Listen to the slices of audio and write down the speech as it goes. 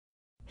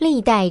历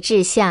代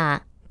志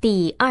下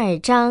第2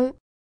章，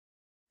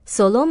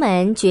所罗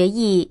门决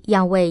意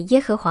要为耶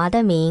和华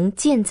的名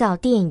建造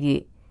殿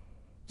宇，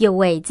又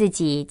为自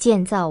己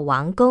建造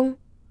王宫。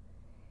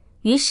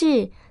于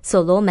是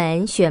所罗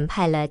门选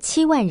派了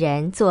7万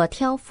人做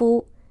挑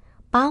夫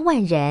，8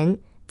万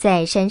人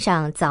在山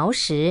上凿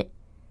石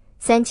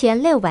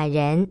，3600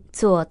人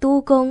做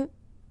督工。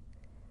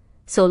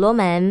所罗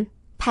门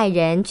派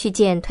人去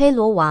见推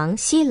罗王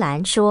希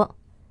兰说：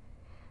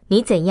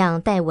你怎样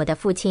待我的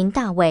父亲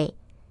大卫，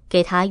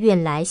给他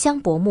运来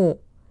香柏木，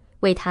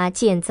为他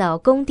建造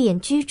宫殿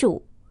居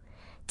住，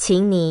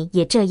请你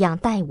也这样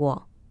待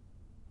我。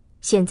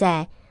现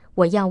在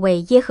我要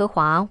为耶和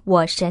华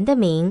我神的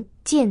名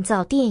建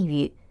造殿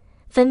宇，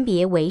分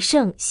别为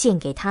圣献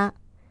给他，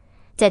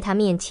在他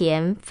面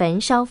前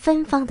焚烧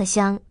芬芳的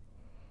香，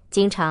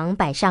经常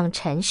摆上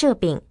陈设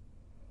饼，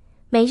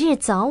每日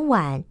早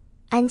晚、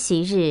安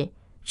息日、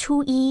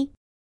初一，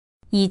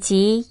以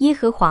及耶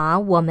和华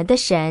我们的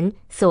神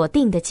所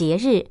定的节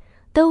日，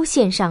都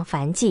献上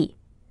燔祭。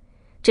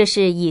这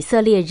是以色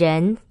列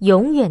人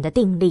永远的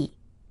定例。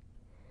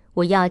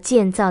我要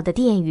建造的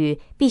殿宇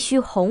必须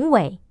宏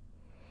伟，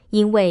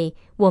因为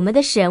我们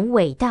的神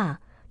伟大，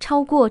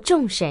超过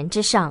众神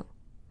之上。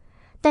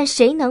但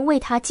谁能为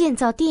他建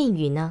造殿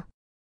宇呢？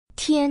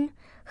天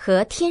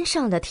和天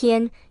上的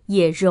天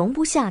也容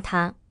不下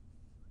他。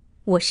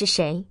我是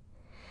谁，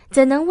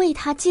怎能为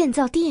他建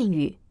造殿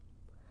宇？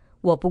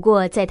我不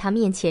过在他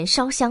面前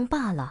烧香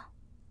罢了。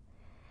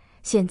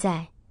现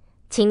在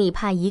请你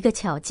派一个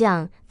巧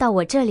匠到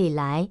我这里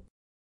来，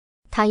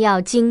他要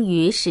精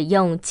于使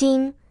用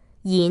金、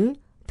银、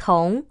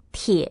铜、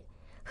铁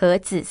和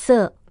紫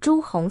色、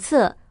朱红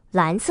色、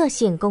蓝色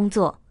线工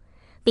作，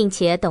并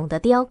且懂得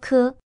雕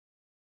刻，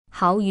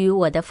好与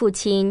我的父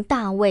亲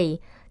大卫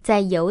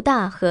在犹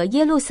大和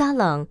耶路撒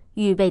冷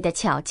预备的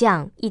巧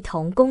匠一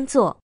同工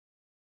作。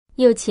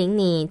又请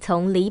你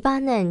从黎巴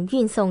嫩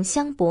运送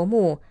香柏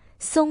木、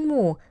松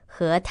木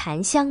和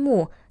檀香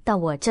木到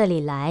我这里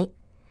来，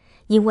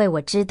因为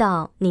我知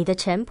道你的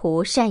臣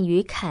仆善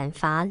于砍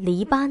伐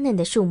黎巴嫩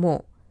的树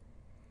木。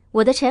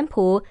我的臣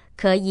仆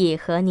可以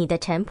和你的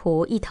臣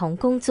仆一同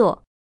工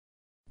作，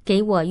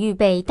给我预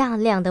备大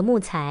量的木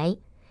材，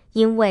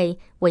因为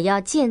我要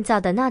建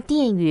造的那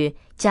殿宇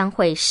将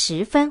会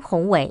十分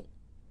宏伟。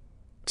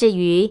至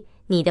于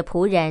你的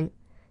仆人，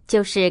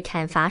就是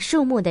砍伐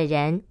树木的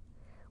人，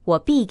我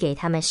必给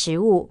他们食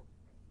物，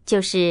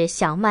就是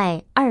小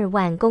麦2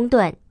万公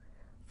吨，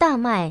大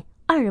麦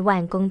2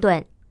万公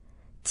吨，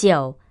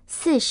酒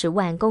40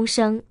万公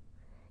升，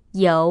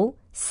油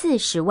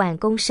40万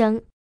公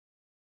升。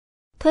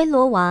推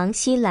罗王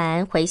希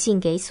兰回信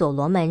给所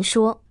罗门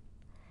说：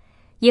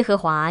耶和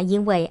华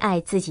因为爱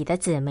自己的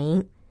子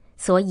民，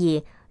所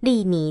以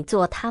立你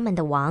做他们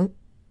的王。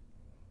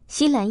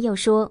希兰又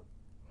说：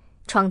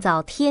创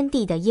造天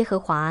地的耶和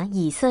华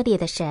以色列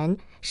的神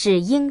是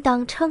应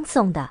当称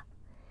颂的，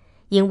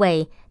因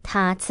为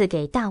他赐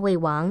给大卫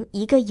王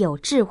一个有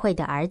智慧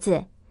的儿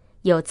子，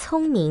有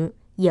聪明，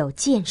有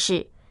见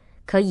识，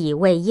可以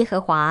为耶和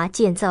华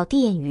建造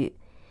殿宇，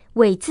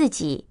为自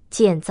己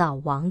建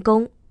造王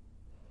宫。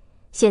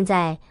现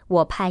在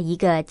我派一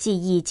个技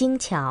艺精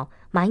巧、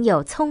蛮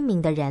有聪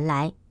明的人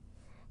来，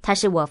他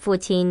是我父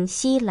亲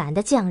希兰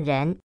的匠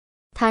人，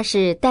他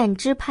是但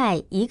支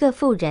派一个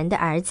妇人的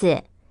儿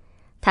子，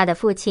他的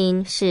父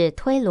亲是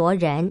推罗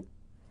人。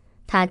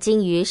他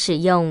精于使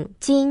用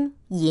金、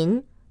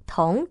银、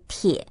铜、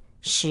铁、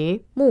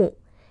石、木，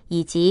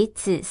以及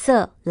紫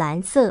色、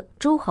蓝色、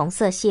朱红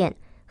色线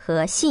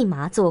和细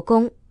麻做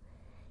工，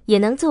也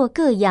能做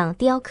各样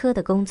雕刻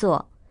的工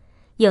作，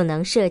又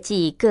能设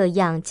计各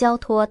样交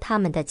托他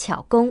们的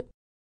巧工。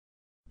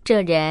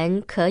这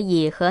人可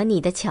以和你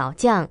的巧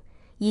匠，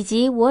以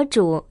及我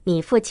主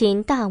你父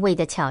亲大卫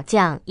的巧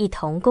匠一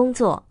同工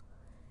作。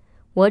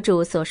我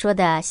主所说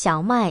的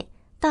小麦、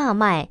大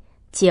麦、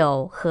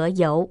酒和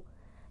油，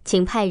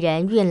请派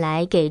人运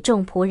来给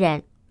众仆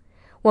人。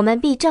我们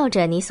必照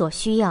着你所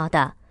需要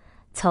的，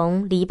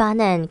从黎巴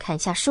嫩砍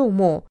下树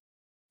木，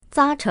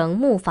扎成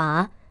木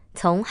筏，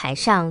从海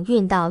上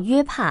运到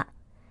约帕。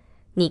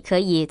你可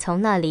以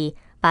从那里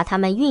把他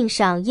们运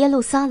上耶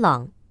路撒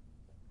冷。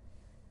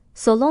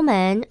所罗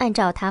门按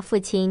照他父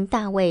亲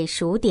大卫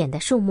数点的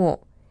数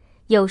目，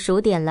又数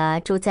点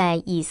了住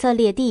在以色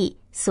列地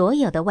所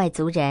有的外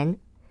族人，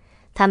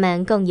他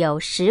们共有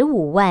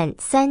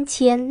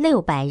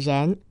153600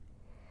人。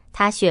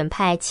他选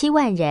派7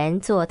万人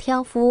做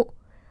挑夫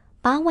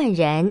，8万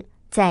人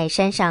在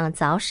山上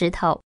凿石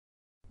头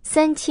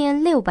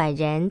，3600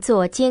人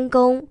做监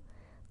工，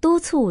督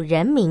促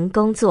人民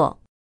工作。